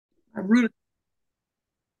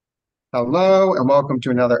Hello, and welcome to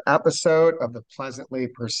another episode of the Pleasantly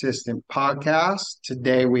Persistent podcast.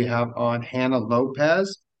 Today we have on Hannah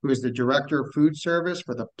Lopez, who is the Director of Food Service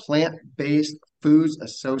for the Plant-Based Foods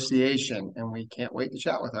Association, and we can't wait to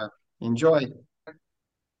chat with her. Enjoy.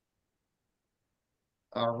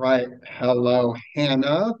 All right. Hello,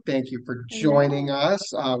 Hannah. Thank you for joining Hello.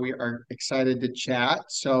 us. We are excited to chat.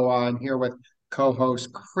 I'm here with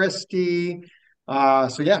co-host Christy.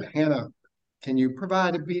 Hannah, can you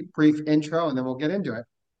provide a brief intro and then we'll get into it?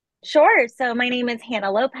 Sure. So my name is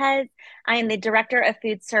Hannah Lopez. I am the Director of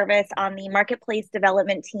Food Service on the Marketplace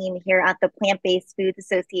Development team here at the Plant-Based Foods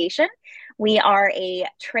Association. We are a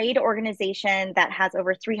trade organization that has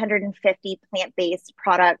over 350 plant-based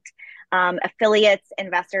product affiliates,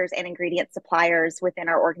 investors, and ingredient suppliers within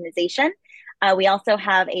our organization. We also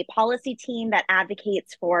have a policy team that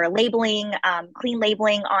advocates for labeling, clean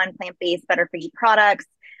labeling on plant-based, better for you products.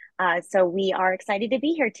 So we are excited to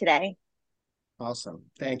be here today. Awesome.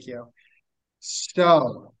 Thank you.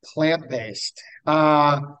 Plant-based.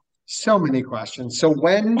 So many questions.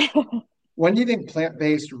 When do you think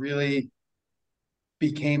plant-based really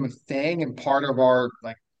became a thing and part of our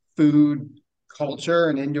like food culture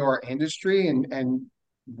and into our industry? And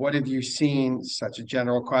what have you seen? Such a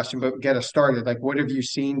general question, but get us started. Like, what have you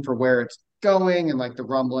seen for where it's going and like the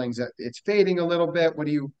rumblings that it's fading a little bit? What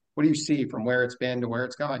do you see from where it's been to where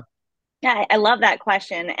it's going? Yeah, I love that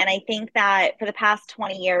question. And I think that for the past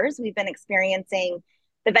 20 years, we've been experiencing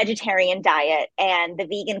the vegetarian diet, and the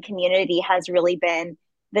vegan community has really been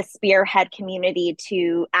the spearhead community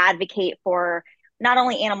to advocate for not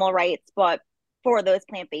only animal rights, but for those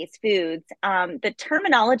plant based foods. The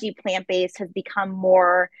terminology plant based has become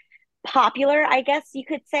more popular, I guess you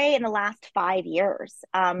could say, in the last 5 years.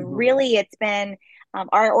 Mhm. Really, it's been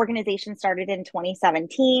our organization started in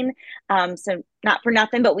 2017. So, not for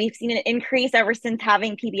nothing, but we've seen an increase ever since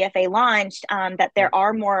having PBFA launched, that Yeah. there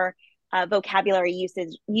are more vocabulary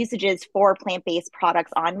usages for plant based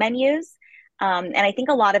products on menus. And I think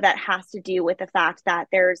a lot of that has to do with the fact that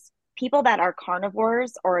there's people that are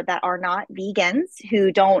carnivores or that are not vegans who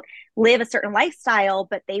don't live a certain lifestyle,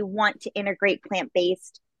 but they want to integrate plant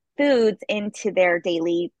based foods into their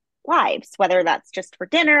daily lives, whether that's just for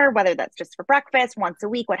dinner, whether that's just for breakfast, once a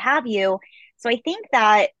week, what have you. So I think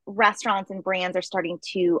that restaurants and brands are starting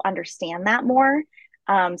to understand that more.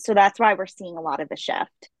 So that's why we're seeing a lot of the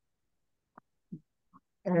shift.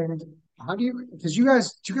 And because do you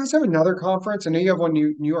guys have another conference? I know you have one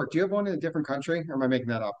in New York. Do you have one in a different country? Or am I making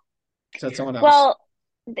that up? Is that someone else? Well,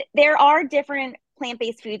 there are different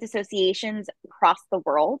plant-based foods associations across the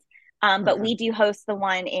world. But Okay. we do host the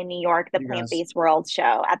one in New York, the You guys. Plant-Based World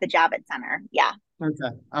Show at the Javits Center. Yeah.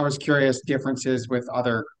 Okay. I was curious differences with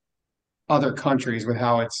other countries with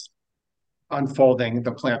how it's unfolding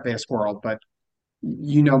the plant-based world, but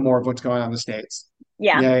you know more of what's going on in the States.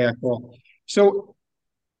 Yeah. Yeah, yeah, cool. So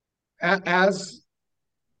as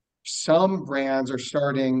some brands are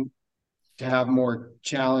starting to have more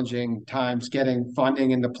challenging times getting funding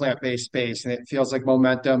in the plant-based space, and it feels like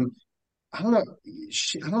momentum, I don't know,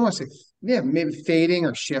 I don't want to say, yeah, maybe fading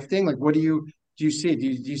or shifting. Like, what do you see? Do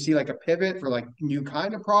you see like a pivot for like new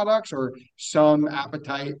kind of products or some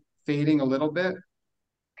appetite fading a little bit?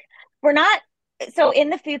 We're not, so in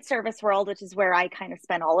the food service world, which is where I kind of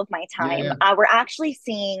spend all of my Yeah, time, yeah, we're actually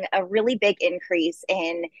seeing a really big increase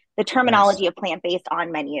in the nice. terminology of plant-based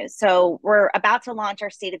on menus. So we're about to launch our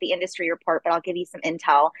state of the industry report, but I'll give you some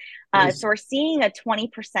intel. So Please. we're seeing a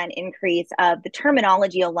 20% increase of the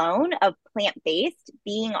terminology alone of plant-based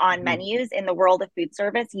being on Mhm. menus in the world of food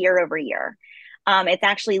service year over year. It's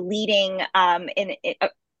actually leading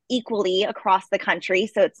equally across the country.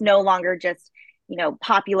 So it's no longer just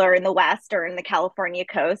popular in the West or in the California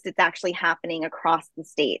coast. It's actually happening across the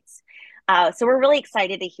states. So we're really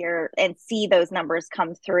excited to hear and see those numbers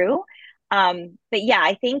come through. But yeah,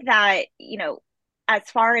 I think that, as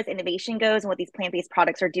far as innovation goes and what these plant based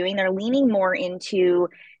products are doing, they're leaning more into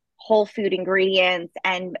whole food ingredients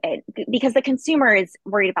and because the consumer is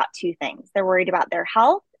worried about two things. They're worried about their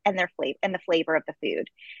health and their flavor and the flavor of the food.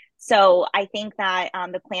 So I think that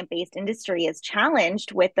the plant-based industry is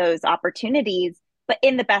challenged with those opportunities, but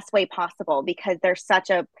in the best way possible because there's such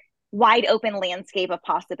a wide open landscape of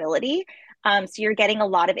possibility. So you're getting a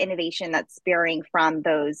lot of innovation that's spearing from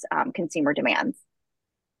those consumer demands.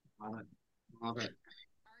 Love it. Love it.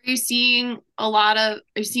 Are you seeing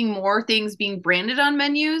more things being branded on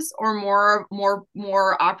menus or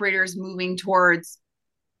more operators moving towards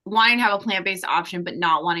wanting to have a plant-based option but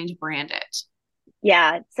not wanting to brand it?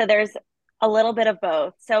 Yeah, so there's a little bit of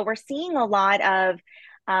both. So we're seeing a lot of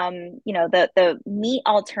the meat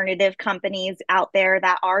alternative companies out there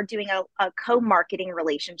that are doing a co-marketing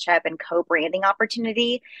relationship and co-branding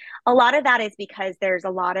opportunity. A lot of that is because there's a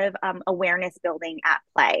lot of awareness building at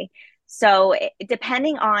play. So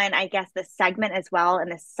depending on, I guess, the segment as well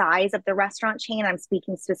and the size of the restaurant chain, I'm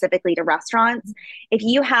speaking specifically to restaurants. If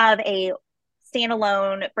you have a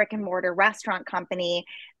standalone brick and mortar restaurant company,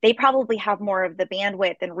 they probably have more of the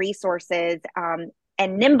bandwidth and resources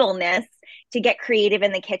and nimbleness to get creative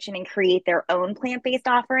in the kitchen and create their own plant-based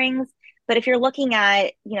offerings. But if you're looking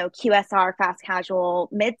at, QSR, fast casual,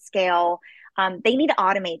 mid-scale, they need to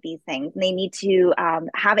automate these things and they need to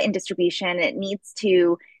have it in distribution. It needs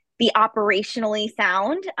to be operationally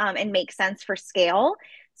sound and make sense for scale.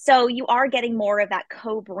 So you are getting more of that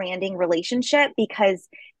co-branding relationship because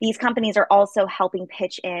these companies are also helping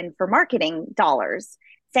pitch in for marketing dollars,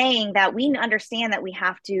 saying that we understand that we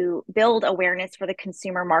have to build awareness for the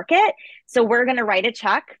consumer market. So we're going to write a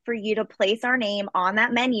check for you to place our name on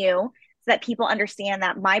that menu so that people understand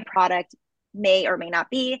that my product may or may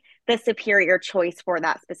not be the superior choice for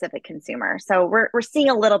that specific consumer. So we're seeing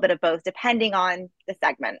a little bit of both depending on the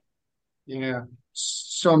segment. Yeah.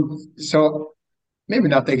 So maybe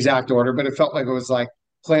not the exact order, but it felt like it was like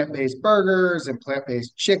plant-based burgers and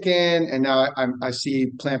plant-based chicken, and now I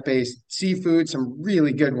see plant-based seafood, some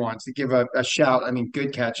really good ones. To give a shout, I mean,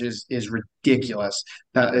 Good Catch is ridiculous.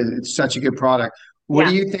 It's such a good product. What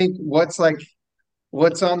do Yeah. you think? What's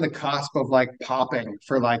on the cusp of like popping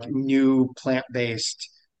for like new plant-based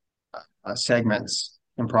segments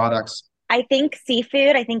and products? I think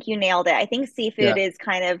seafood, I think you nailed it. I think Yeah. seafood is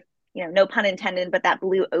kind of, no pun intended, but that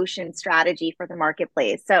blue ocean strategy for the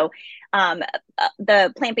marketplace. So, um,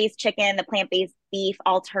 the plant based chicken, the plant based beef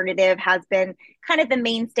alternative has been kind of the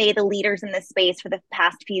mainstay, the leaders in this space for the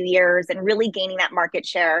past few years and really gaining that market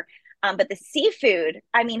share. But the seafood,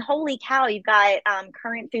 I mean, holy cow, you've got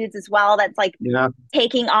Current Foods as well that's like Yeah.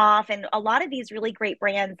 taking off, and a lot of these really great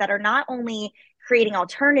brands that are not only creating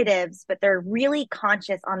alternatives, but they're really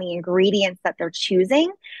conscious on the ingredients that they're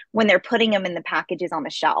choosing when they're putting them in the packages on the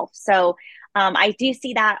shelf. So I do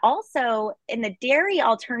see that also in the dairy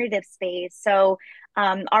alternative space. So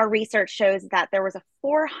our research shows that there was a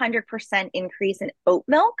 400% increase in oat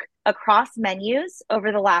milk across menus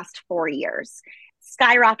over the last 4 years,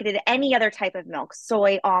 skyrocketed any other type of milk,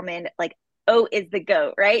 soy, almond, like oat is the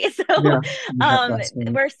goat, right? So Yeah. Yeah. That's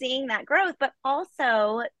we're seeing that growth, but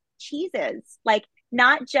also cheeses, like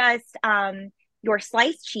not just your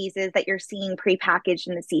sliced cheeses that you're seeing prepackaged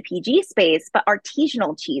in the CPG space, but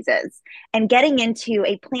artisanal cheeses and getting into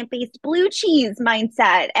a plant-based blue cheese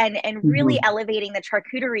mindset and really Mhm. elevating the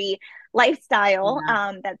charcuterie lifestyle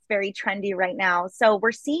Yeah. that's very trendy right now. So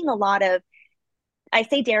we're seeing a lot of, I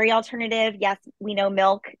say dairy alternative. Yes, we know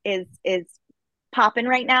milk is popping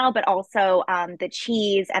right now, but also the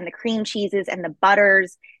cheese and the cream cheeses and the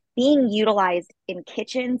butters being utilized in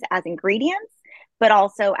kitchens as ingredients, but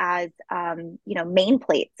also as main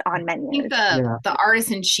plates on I think menus. the Yeah. the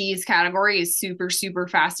artisan cheese category is super super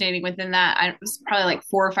fascinating within that. It was probably like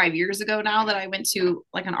 4 or 5 years ago now that I went to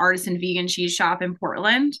like an artisan vegan cheese shop in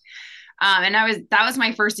Portland. And that was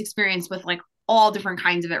my first experience with like all different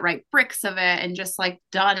kinds of it, right? Bricks of it and just like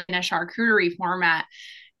done in a charcuterie format.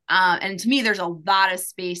 And to me, there's a lot of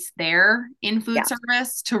space there in food Yeah,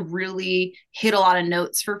 service to really hit a lot of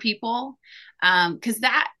notes for people. Because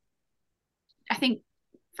that, I think,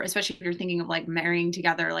 especially if you're thinking of like marrying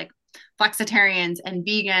together like flexitarians and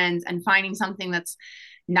vegans and finding something that's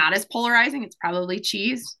not as polarizing, it's probably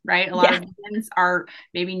cheese, right? A lot yeah, of vegans are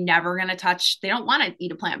maybe never going to touch, they don't want to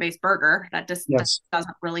eat a plant-based burger. That just Yes.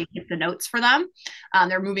 doesn't really hit the notes for them.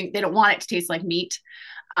 They don't want it to taste like meat.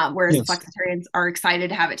 Whereas Yes. flexitarians are excited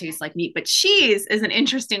to have it taste like meat. But cheese is an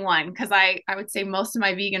interesting one because I would say most of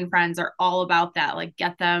my vegan friends are all about that. Like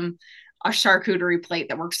get them a charcuterie plate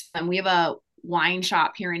that works for them. We have a wine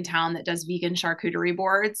shop here in town that does vegan charcuterie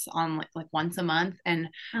boards on like once a month. And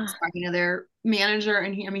I was talking to their manager,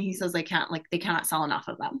 and he says they cannot sell enough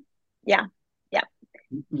of them. yeah, yeah,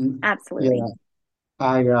 Mm, absolutely.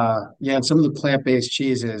 yeah. Yeah, and some of the plant-based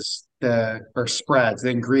cheeses, the or spreads, the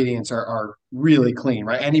ingredients are really clean,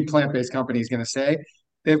 right? Any plant-based company is going to say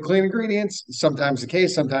they have clean ingredients. Sometimes the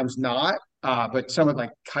case, sometimes not. But some of like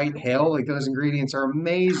Kite Hill, like those ingredients are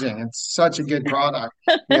amazing. It's such a good product.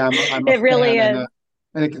 Yeah, I'm a It really fan is.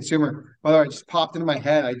 and a consumer. By the way, it just popped into my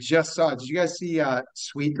head. I just saw. Did you guys see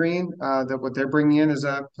Sweet Green? That what they're bringing in as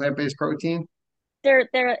a plant-based protein? There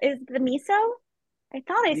is the miso. I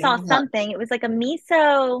thought I saw Yeah. something. It was like a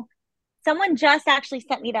miso. Someone just actually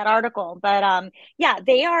sent me that article, but yeah,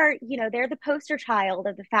 they are, they're the poster child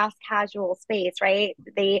of the fast casual space, right?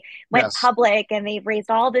 They went Yes. public and they've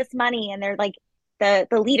raised all this money and they're like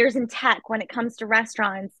the leaders in tech when it comes to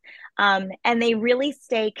restaurants, and they really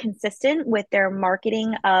stay consistent with their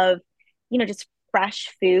marketing of, just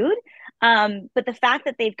fresh food. But the fact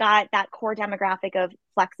that they've got that core demographic of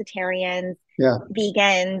flexitarians, Yeah.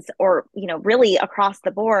 vegans, or really across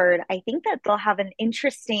the board, I think that they'll have an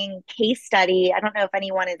interesting case study. I don't know if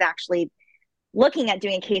anyone is actually looking at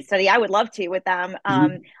doing a case study. I would love to with them,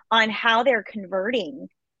 Mhm. on how they're converting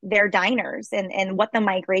their diners, and what the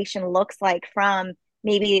migration looks like from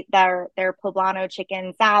maybe their poblano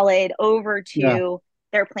chicken salad over Yeah. to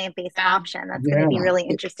their plant-based Yeah. option. That's going to be Yeah. really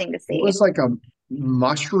interesting to It see. was like a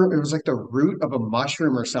mushroom. It was like the root of a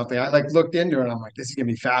mushroom or something. I like looked into it and I'm like, this is gonna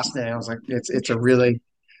be fascinating. I was like, it's a really,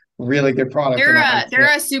 really good product. And I can't.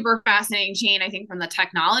 They're a super fascinating chain, I think, from the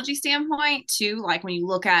technology standpoint too. Like when you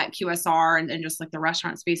look at QSR and just like the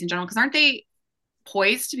restaurant space in general, because aren't they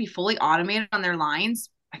poised to be fully automated on their lines?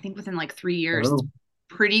 I think within like 3 years. Oh,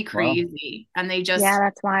 Pretty wow. crazy. And Yeah,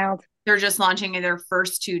 that's wild. they're just launching their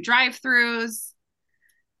first two drive-throughs.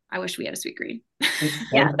 I wish we had a Sweetgreen.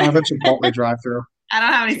 Yeah. I have a Chipotle drive-through. I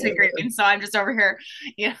don't have any Sweetgreen, so I'm just over here,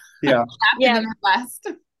 Yeah. trapped in Yeah. the Midwest.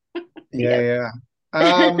 Yeah.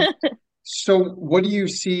 Yeah. So what do you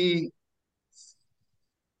see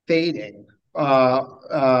fading?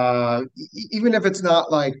 Even if it's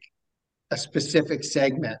not like a specific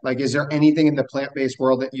segment, like is there anything in the plant-based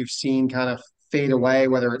world that you've seen kind of fade away,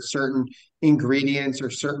 whether it's certain ingredients or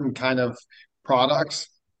certain kind of products?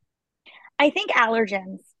 I think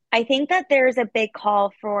allergens. I think that there's a big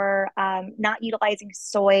call for, not utilizing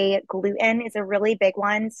soy. Gluten is a really big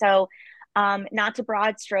one. So, not to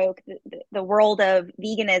broad stroke the world of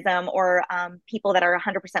veganism, or people that are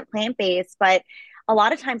 100% plant based, but a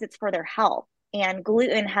lot of times it's for their health. And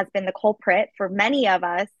gluten has been the culprit for many of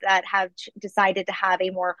us that have decided to have a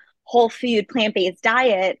more whole food, plant based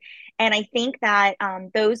diet. And I think that,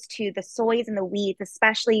 those two, the soys and the wheats,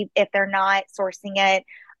 especially if they're not sourcing it,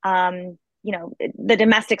 the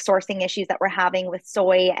domestic sourcing issues that we're having with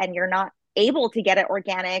soy, and you're not able to get it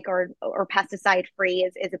organic or pesticide free,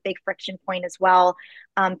 is a big friction point as well,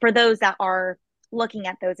 for those that are looking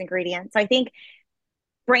at those ingredients. So I think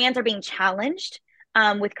brands are being challenged,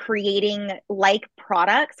 with creating like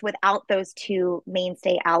products without those two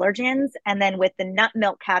mainstay allergens. And then with the nut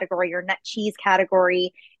milk category or nut cheese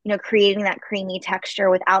category, creating that creamy texture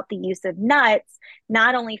without the use of nuts,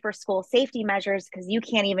 not only for school safety measures, because you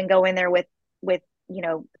can't even go in there with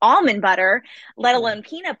almond butter, let alone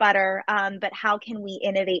peanut butter. But how can we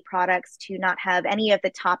innovate products to not have any of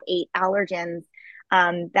the top 8 allergens,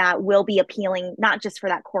 that will be appealing not just for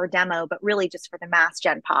that core demo, but really just for the mass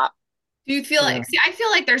gen pop? Do you feel Yeah. like, see, I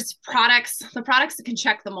feel like the products that can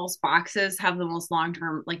check the most boxes have the most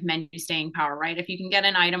long-term like menu staying power, right? If you can get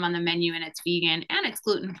an item on the menu and it's vegan and it's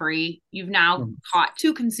gluten-free, you've now Mhm. caught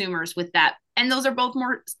two consumers with that. And those are both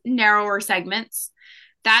more narrower segments.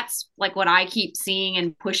 That's like what I keep seeing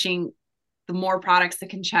and pushing, the more products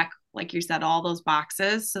that can check, like you said, all those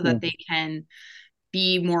boxes so Yeah. that they can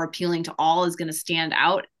be more appealing to all is going to stand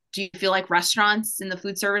out. Do you feel like restaurants in the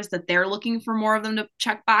food service that they're looking for more of them to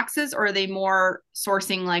check boxes, or are they more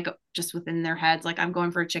sourcing like just within their heads, like I'm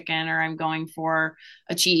going for a chicken or I'm going for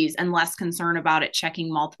a cheese, and less concern about it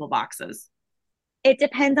checking multiple boxes? It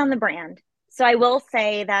depends on the brand. So I will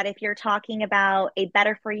say that if you're talking about a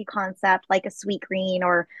better for you concept like a Sweetgreen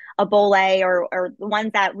or a Bole, or the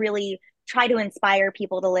ones that really try to inspire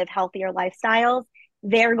people to live healthier lifestyles,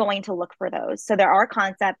 they're going to look for those. So there are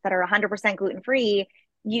concepts that are 100% gluten free.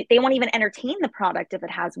 They won't even entertain the product if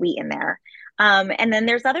it has wheat in there. And then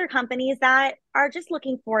there's other companies that are just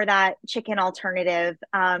looking for that chicken alternative,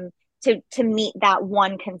 to meet that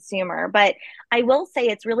one consumer. But I will say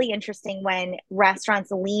it's really interesting when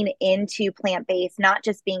restaurants lean into plant based, not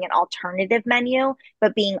just being an alternative menu,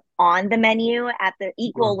 but being on the menu at the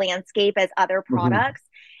equal landscape as other Mhm. products.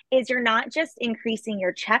 Is you're not just increasing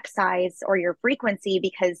your check size or your frequency,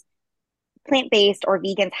 because plant based or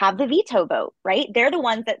vegans have the veto vote, right? They're the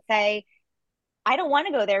ones that say, I don't want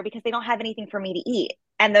to go there because they don't have anything for me to eat.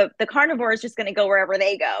 And the carnivore is just going to go wherever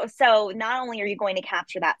they go. So not only are you going to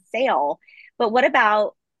capture that sale, but what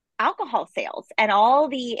about alcohol sales and all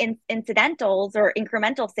the incidentals or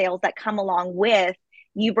incremental sales that come along with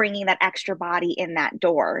you bringing that extra body in that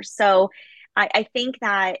door? So I think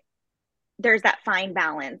that there's that fine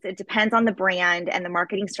balance. It depends on the brand and the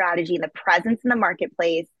marketing strategy and the presence in the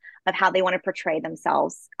marketplace of how they want to portray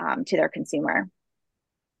themselves, to their consumer.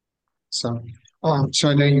 So, so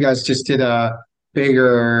I know you guys just did a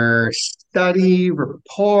bigger study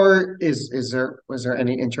report. Was there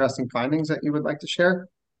any interesting findings that you would like to share?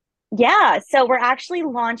 Yeah, so we're actually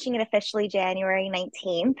launching it officially January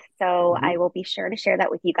 19th. So I Mhm. will be sure to share that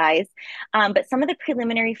with you guys. But some of the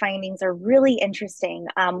preliminary findings are really interesting.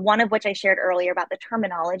 One of which I shared earlier about the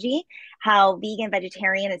terminology, how vegan,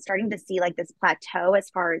 vegetarian is starting to see like this plateau as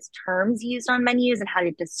far as terms used on menus and how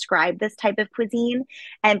to describe this type of cuisine.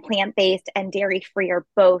 And plant-based and dairy-free are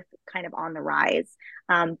both kind of on the rise.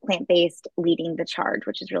 Plant-based leading the charge,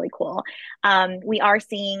 which is really cool. We are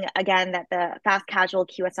seeing again that the fast casual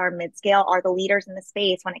QSR mid scale are the leaders in the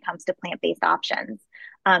space when it comes to plant based options.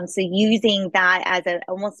 So using that as a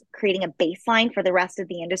almost creating a baseline for the rest of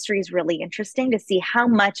the industry is really interesting to see how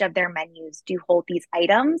much of their menus do hold these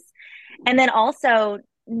items, and then also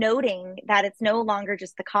noting that it's no longer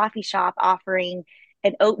just the coffee shop offering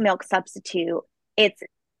an oat milk substitute. It's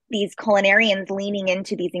these culinarians leaning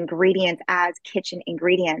into these ingredients as kitchen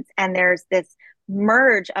ingredients. And there's this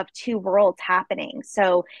merge of two worlds happening.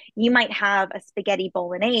 So you might have a spaghetti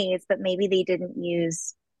bolognese, but maybe they didn't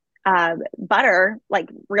use butter, like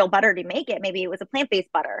real butter to make it. Maybe it was a plant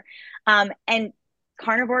based butter. And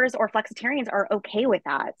carnivores or flexitarians are okay with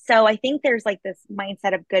that. So I think there's like this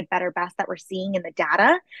mindset of good, better, best that we're seeing in the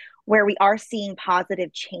data where we are seeing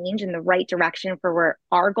positive change in the right direction for where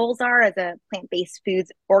our goals are as a plant-based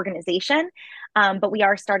foods organization. But we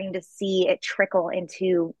are starting to see it trickle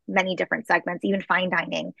into many different segments, even fine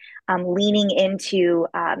dining, leaning into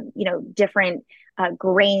different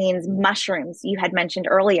grains, mushrooms you had mentioned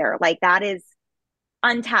earlier. Like that is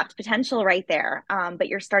untapped potential right there. But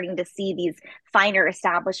you're starting to see these finer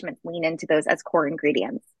establishments lean into those as core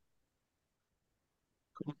ingredients.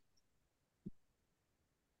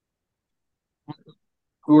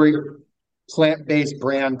 Who are your plant-based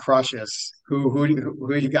brand crushes? Who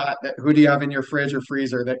you got? Who do you have in your fridge or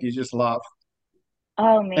freezer that you just love?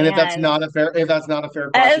 Oh And man, if that's not a fair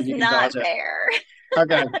question, it's you can not dodge it. fair.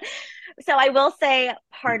 Okay. So I will say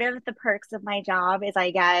part of the perks of my job is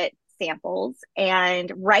I get samples,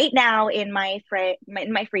 and right now in my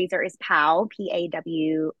freezer is POW, Yeah.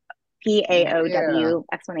 PAOW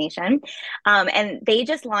explanation. And they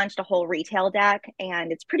just launched a whole retail deck,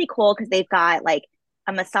 and it's pretty cool because they've got like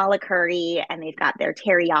a masala curry and they've got their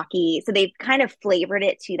teriyaki. So they've kind of flavored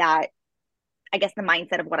it to that, I guess, the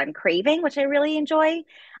mindset of what I'm craving, which I really enjoy.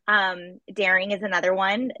 Daring is another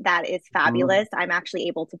one that is Mhm. fabulous. I'm actually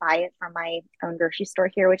able to buy it from my own grocery store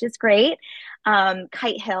here, which is great.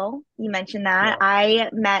 Kite Hill, you mentioned that. Yeah. I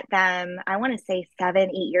met them, I want to say 7,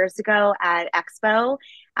 8 years ago at Expo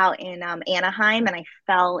out in Anaheim, and I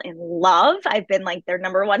fell in love. I've been like their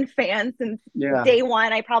number one fan since Yeah. day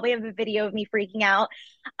one. I probably have a video of me freaking out.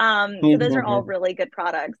 So those are all really good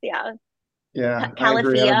products. Yeah. Yeah, I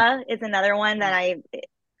agree. Califia is another one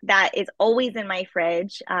that is always in my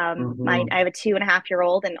fridge. I Mhm. have a 2.5 year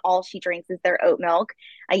old, and all she drinks is their oat milk.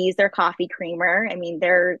 I use their coffee creamer. I mean,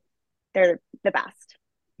 they're the best.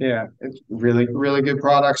 Yeah, it's really, really good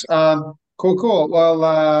products. Cool, cool.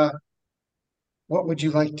 Well, what would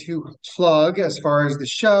you like to plug as far as the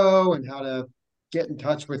show and how to get in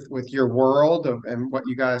touch with your world and what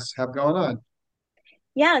you guys have going on?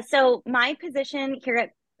 Yeah. So my position here at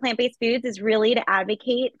Plant Based Foods is really to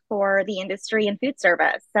advocate for the industry and food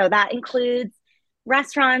service. So that includes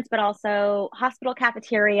restaurants, but also hospital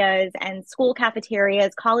cafeterias and school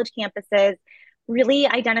cafeterias, college campuses, really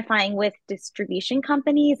identifying with distribution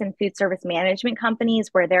companies and food service management companies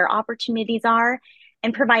where their opportunities are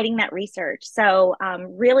and providing that research. So,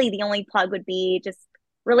 really, the only plug would be just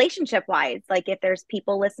relationship wise. Like, if there's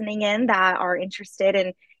people listening in that are interested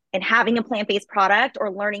in having a plant-based product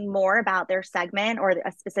or learning more about their segment or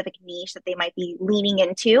a specific niche that they might be leaning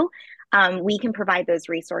into, we can provide those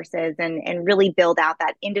resources and really build out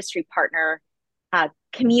that industry partner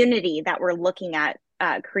community that we're looking at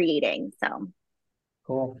creating. So,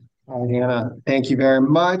 Cool. Hannah, thank you very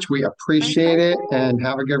much. We my appreciate it pleasure. and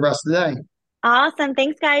have a good rest of the day. Awesome.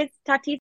 Thanks, guys. Talk to you